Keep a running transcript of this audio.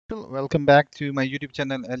Welcome back to my YouTube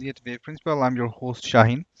channel, Elliott Wave Principal. I'm your host,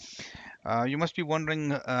 Shaheen. You must be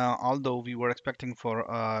wondering, although we were expecting for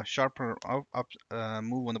a sharper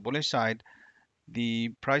move on the bullish side, the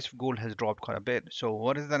price of gold has dropped quite a bit. So,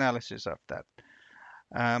 what is the analysis of that?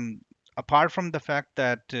 Um, Apart from the fact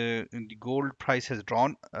that the gold price has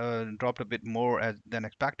dropped a bit more than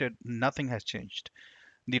expected, nothing has changed.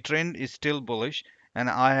 The trend is still bullish, and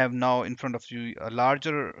I have now in front of you a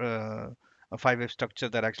larger a five-wave structure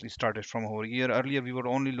that actually started from over here. Earlier, we were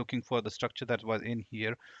only looking for the structure that was in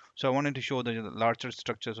here. So I wanted to show the larger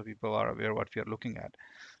structure so people are aware what we are looking at.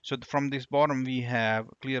 So from this bottom, we have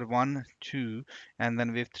clear one, two, and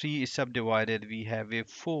then wave three is subdivided. We have wave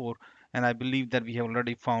four, and I believe that we have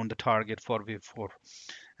already found the target for wave four.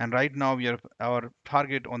 And right now, our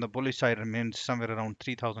target on the bullish side remains somewhere around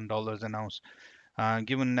 $3,000 an ounce.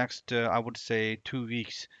 Given next, I would say 2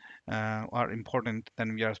 weeks are important,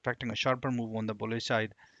 then we are expecting a sharper move on the bullish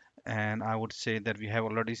side. And I would say that we have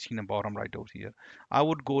already seen a bottom right over here. I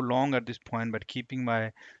would go long at this point, but keeping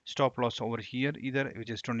my stop loss over here, either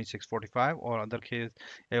which is 26.45, or other case,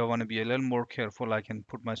 if I want to be a little more careful, I can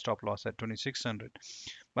put my stop loss at 2600.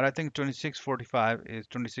 But I think 26.45 is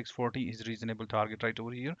 26.40 is reasonable target right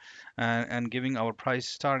over here, and giving our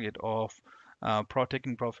price target of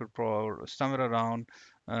taking profit for somewhere around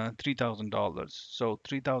 $3,000. So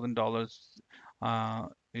 $3,000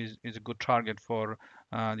 is a good target for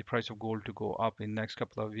the price of gold to go up in next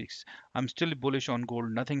couple of weeks. I'm still bullish on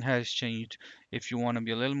gold. Nothing has changed. If you want to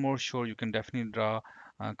be a little more sure, you can definitely draw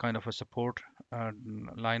kind of a support uh,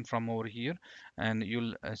 line from over here, and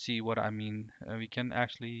you'll see what I mean. We can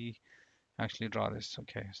actually draw this.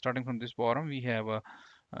 Okay, starting from this bottom, we have a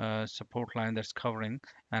support line that's covering,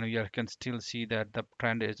 and we can still see that the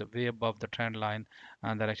trend is way above the trend line,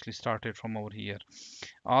 and that actually started from over here.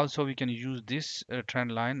 Also, we can use this trend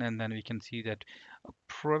line, and then we can see that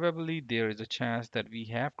probably there is a chance that we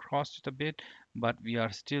have crossed it a bit, but we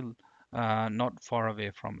are still not far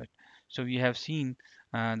away from it. So we have seen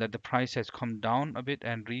that the price has come down a bit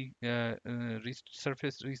and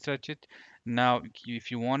research it. Now,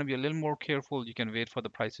 if you want to be a little more careful, you can wait for the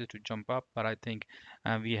prices to jump up, but I think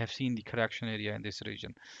we have seen the correction area in this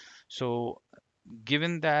region. So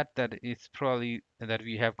given that it's probably that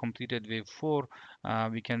we have completed wave four,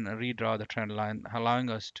 we can redraw the trend line, allowing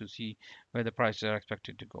us to see where the prices are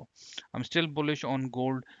expected to go. I'm still bullish on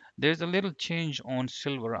gold. There's a little change on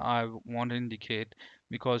silver I want to indicate,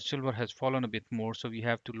 because silver has fallen a bit more, so we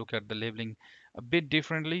have to look at the labeling a bit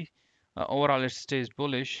differently. Overall, it stays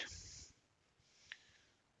bullish,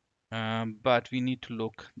 but we need to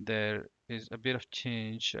look. There is a bit of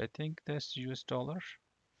change. I think that's US dollar.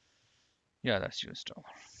 Yeah, that's US dollar.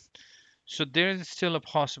 So there is still a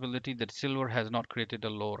possibility that silver has not created a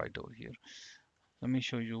low right over here. Let me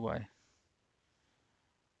show you why.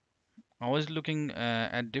 I was looking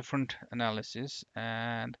at different analysis,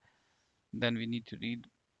 and then we need to read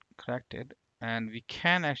correct it, and we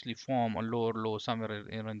can actually form a lower low somewhere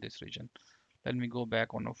in this region. Let me go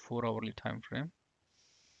back on a 4 hourly time frame.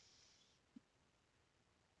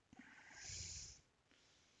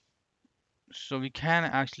 So we can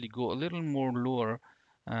actually go a little more lower.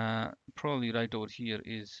 Probably right over here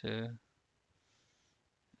is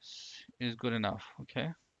good enough. Okay.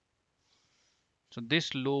 So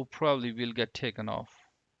this low probably will get taken off.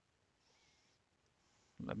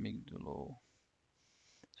 Let me do low.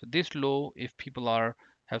 So this low, if people are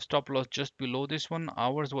have stop loss just below this one,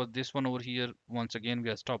 ours was this one over here. Once again, we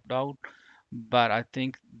are stopped out. But I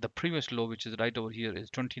think the previous low, which is right over here,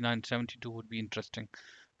 is 29.72 would be interesting.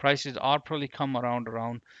 Prices are probably come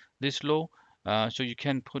around this low. So you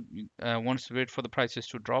can put once wait for the prices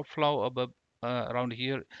to drop flow above around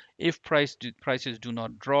here. If prices do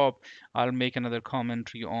not drop, I'll make another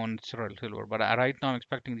commentary on silver. But right now I'm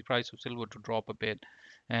expecting the price of silver to drop a bit,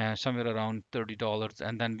 somewhere around $30,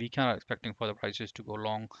 and then we are expecting for the prices to go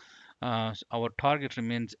long. Our target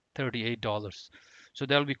remains $38. So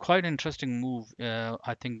there'll be quite an interesting move,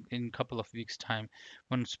 I think, in a couple of weeks' time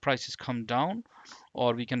once prices come down,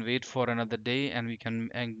 or we can wait for another day and we can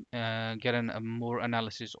get a more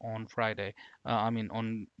analysis on Friday. I mean,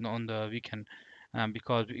 on the weekend,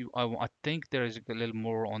 because I think there is a little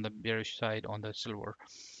more on the bearish side on the silver,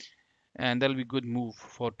 and that'll be good move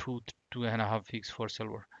for 2.5 weeks for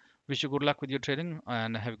silver. Wish you good luck with your trading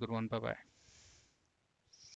and have a good one. Bye bye.